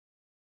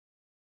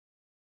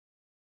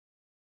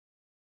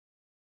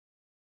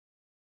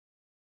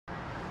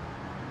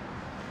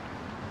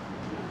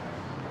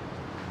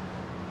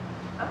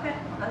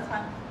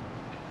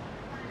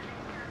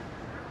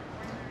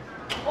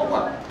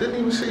Didn't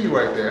even see you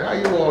right there. How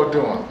you all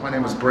doing? My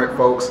name is Brent,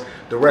 folks,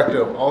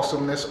 Director of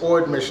Awesomeness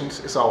or Admissions.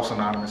 It's all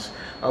synonymous.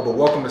 But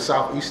welcome to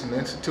Southeastern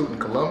Institute in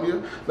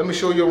Columbia. Let me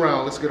show you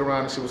around. Let's get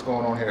around and see what's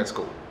going on here at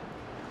school.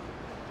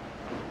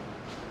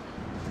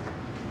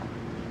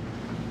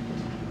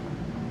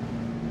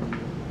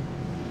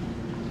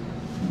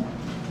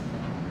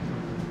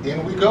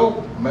 In we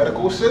go,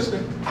 medical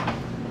assistant.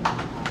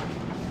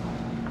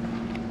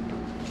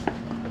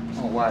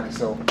 Alrighty,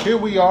 so here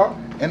we are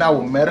in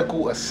our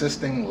medical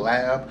assisting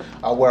lab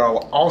where our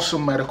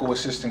awesome medical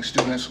assisting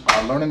students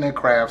are learning their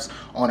crafts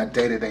on a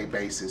day-to-day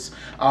basis.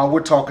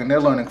 We're talking,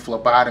 they're learning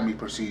phlebotomy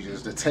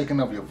procedures, the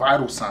taking of your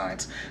vital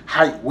signs,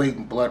 height, weight,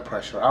 and blood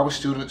pressure. Our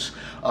students,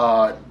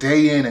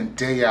 day in and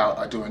day out,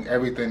 are doing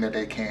everything that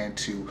they can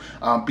to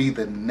be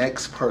the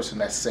next person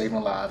that's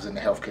saving lives in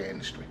the healthcare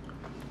industry.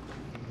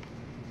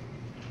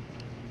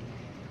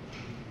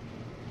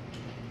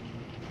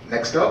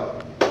 Next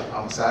up,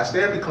 our massage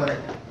therapy clinic.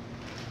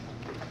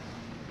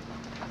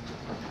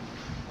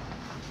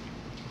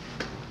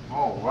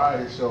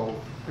 Alright, so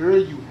here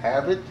you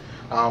have it.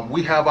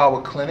 We have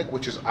our clinic,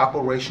 which is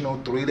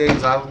operational 3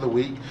 days out of the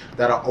week,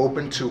 that are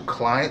open to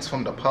clients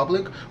from the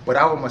public, but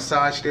our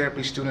massage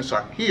therapy students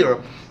are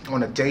here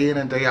on a day in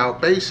and day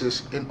out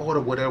basis in order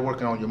where they're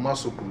working on your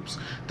muscle groups.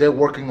 They're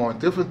working on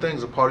different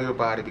things a part of your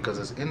body because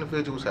as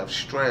individuals have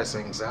stress,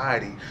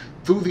 anxiety,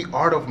 through the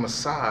art of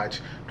massage,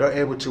 they're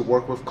able to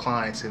work with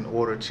clients in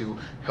order to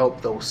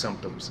help those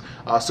symptoms.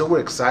 So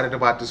we're excited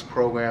about this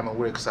program, and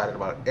we're excited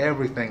about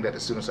everything that the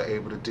students are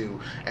able to do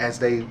as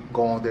they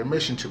go on their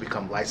mission to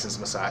become licensed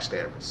massage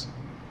therapists.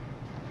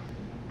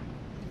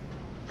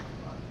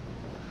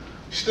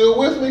 Still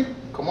with me?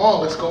 Come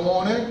on, let's go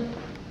on in.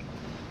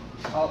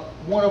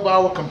 One of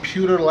our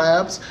computer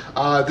labs.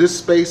 This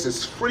space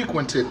is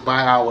frequented by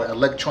our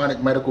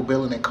electronic medical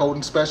billing and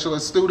coding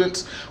specialist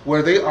students,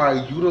 where they are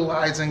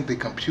utilizing the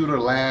computer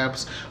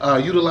labs,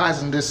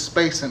 utilizing this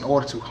space in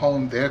order to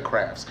hone their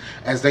crafts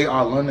as they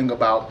are learning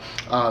about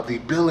the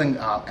billing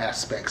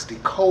aspects, the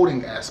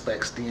coding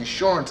aspects, the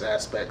insurance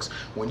aspects.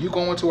 When you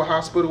go into a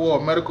hospital or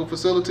a medical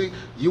facility,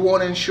 you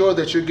want to ensure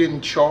that you're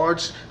getting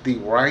charged the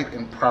right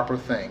and proper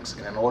things.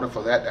 And in order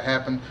for that to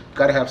happen, you've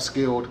got to have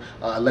skilled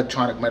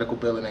electronic medical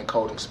billing and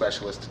coding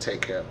specialists to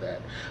take care of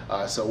that.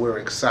 So we're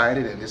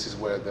excited, and this is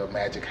where the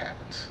magic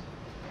happens.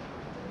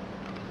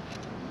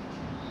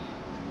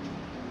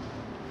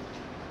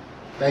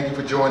 Thank you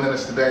for joining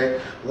us today.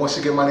 Once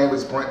again, my name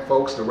is Brent,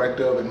 folks,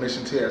 Director of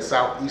Admissions here at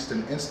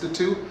Southeastern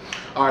Institute.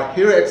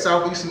 Here at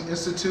Southeastern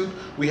Institute,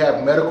 we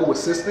have medical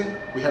assisting.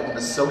 We have an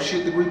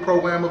associate degree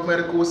program of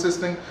medical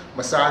assisting,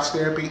 massage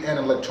therapy, and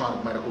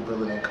electronic medical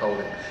billing and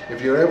coding.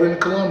 If you're ever in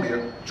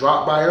Columbia,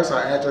 drop by us.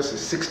 Our address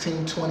is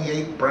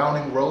 1628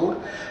 Browning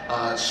Road,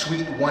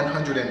 Suite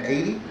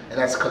 180, and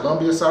that's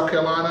Columbia, South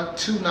Carolina,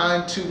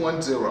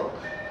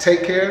 29210.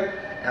 Take care,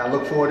 and I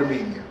look forward to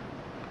meeting you.